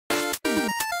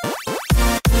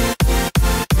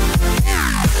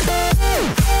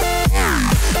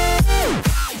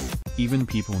even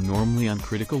people normally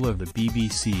uncritical of the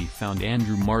BBC found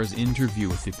Andrew Marr's interview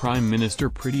with the Prime Minister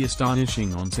pretty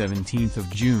astonishing on 17th of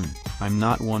June. I'm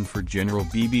not one for general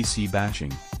BBC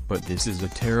bashing, but this is a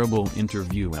terrible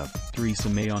interview of Theresa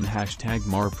May on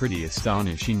 #Marr pretty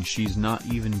astonishing. She's not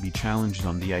even be challenged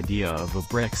on the idea of a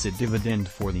Brexit dividend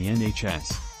for the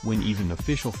NHS, when even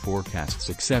official forecasts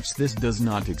accepts this does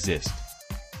not exist.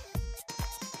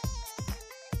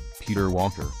 Peter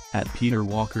Walker,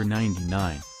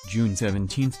 @PeterWalker99, June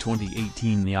 17,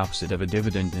 2018. The opposite of a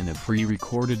dividend. In a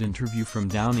pre-recorded interview from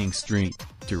Downing Street,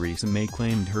 Theresa May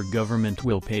claimed her government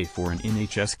will pay for an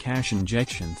NHS cash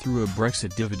injection through a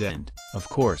Brexit dividend. Of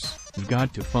course, we've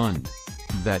got to fund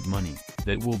that money.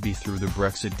 That will be through the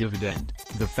Brexit dividend.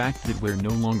 The fact that we're no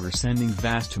longer sending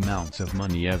vast amounts of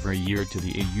money every year to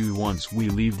the EU once we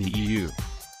leave the EU.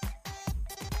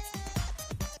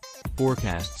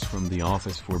 Forecasts from the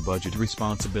Office for Budget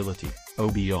Responsibility,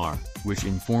 OBR, which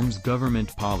informs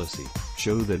government policy,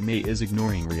 show that May is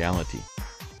ignoring reality.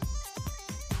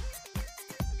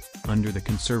 Under the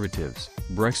Conservatives,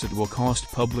 Brexit will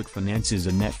cost public finances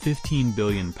a net £15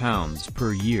 billion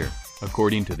per year,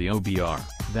 according to the OBR.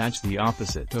 That's the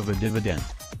opposite of a dividend.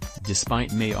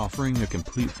 Despite May offering a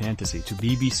complete fantasy to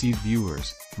BBC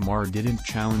viewers, Marr didn't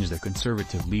challenge the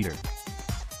Conservative leader.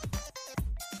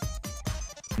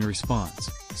 In response,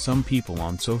 some people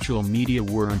on social media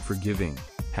were unforgiving.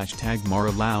 #Marr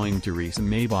allowing Theresa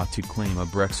May to claim a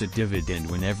Brexit dividend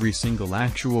when every single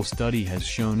actual study has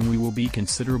shown we will be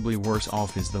considerably worse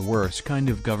off is the worst kind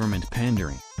of government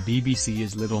pandering. BBC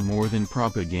is little more than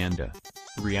propaganda.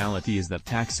 Reality is that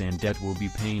tax and debt will be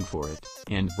paying for it,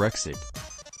 and Brexit.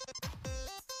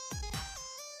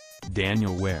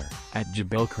 Daniel Ware,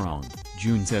 @Jabelkrong,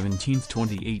 June 17,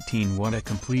 2018. What a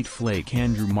complete flake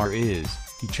Andrew Marr is.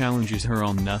 He challenges her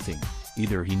on nothing.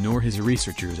 Either he nor his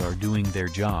researchers are doing their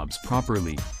jobs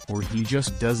properly, or he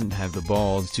just doesn't have the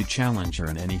balls to challenge her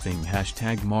on anything.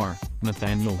 #Marr,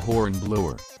 Nathaniel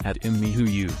Hornblower,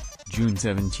 @ImMeWhoYou, June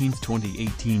 17,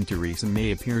 2018. Theresa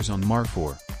May appears on Marr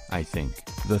for, I think,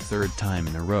 the third time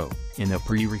in a row. In a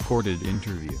pre-recorded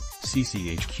interview,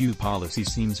 CCHQ policy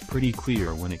seems pretty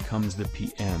clear when it comes to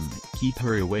PM. Keep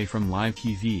her away from live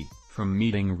TV, from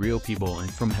meeting real people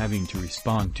and from having to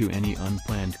respond to any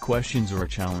unplanned questions or a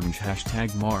challenge.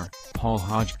 #Marr, Paul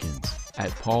Hodgkins,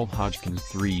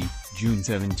 @PaulHodgkins3, June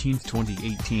 17,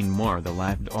 2018. Marr the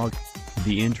lapdog.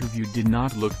 The interview did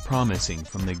not look promising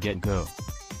from the get-go.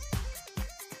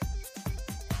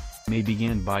 May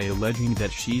began by alleging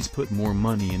that she's put more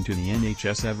money into the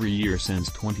NHS every year since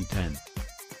 2010.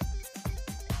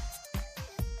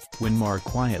 When Marr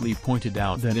quietly pointed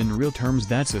out that in real terms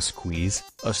that's a squeeze,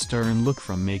 a stern look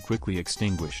from May quickly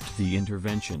extinguished the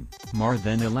intervention. Marr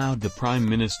then allowed the Prime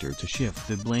Minister to shift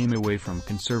the blame away from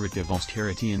Conservative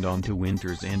austerity and onto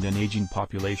Winters and an aging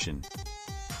population.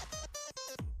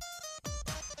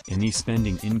 Any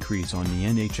spending increase on the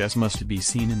NHS must be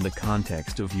seen in the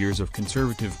context of years of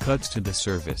Conservative cuts to the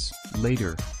service.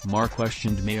 Later, Marr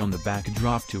questioned May on the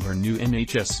backdrop to her new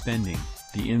NHS spending.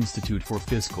 The Institute for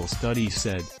Fiscal Studies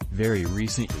said, very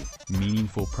recently,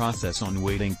 meaningful process on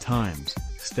waiting times,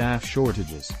 staff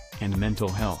shortages, and mental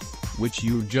health, which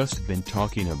you've just been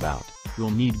talking about,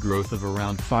 will need growth of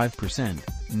around 5%,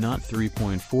 not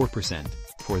 3.4%,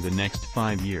 for the next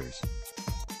 5 years.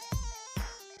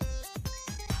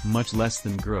 Much less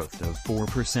than growth of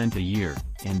 4% a year,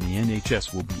 and the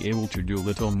NHS will be able to do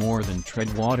little more than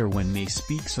tread water. When May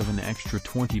speaks of an extra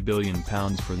 £20 billion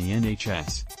for the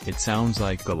NHS, it sounds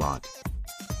like a lot.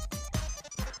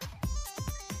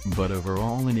 But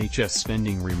overall NHS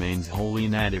spending remains wholly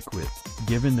inadequate,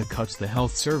 given the cuts the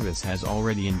health service has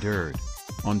already endured.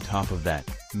 On top of that,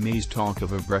 May's talk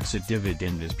of a Brexit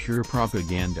dividend is pure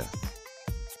propaganda.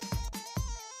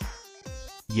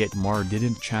 Yet Marr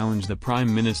didn't challenge the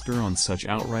Prime Minister on such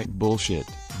outright bullshit.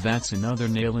 That's another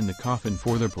nail in the coffin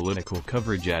for the political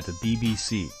coverage at the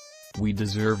BBC. We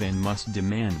deserve and must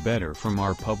demand better from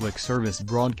our public service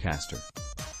broadcaster.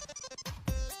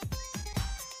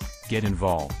 Get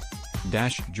involved.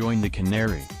 Join the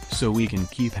Canary, so we can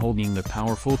keep holding the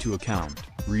powerful to account.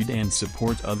 Read and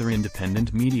support other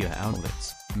independent media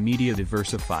outlets: Media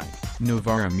Diversified,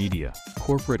 Novara Media,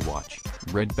 Corporate Watch,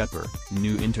 Red Pepper,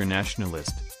 New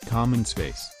Internationalist, Common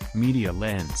Space, Media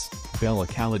Lens, Bella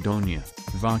Caledonia,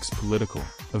 Vox Political,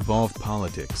 Evolve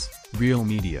Politics, Real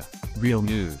Media, Real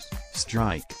News,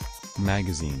 Strike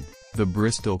Magazine, The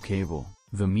Bristol Cable,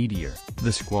 The Meteor,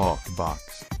 The Squawk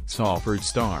Box, Salford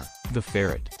Star, The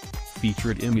Ferret.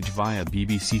 Featured image via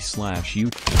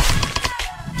BBC/YouTube.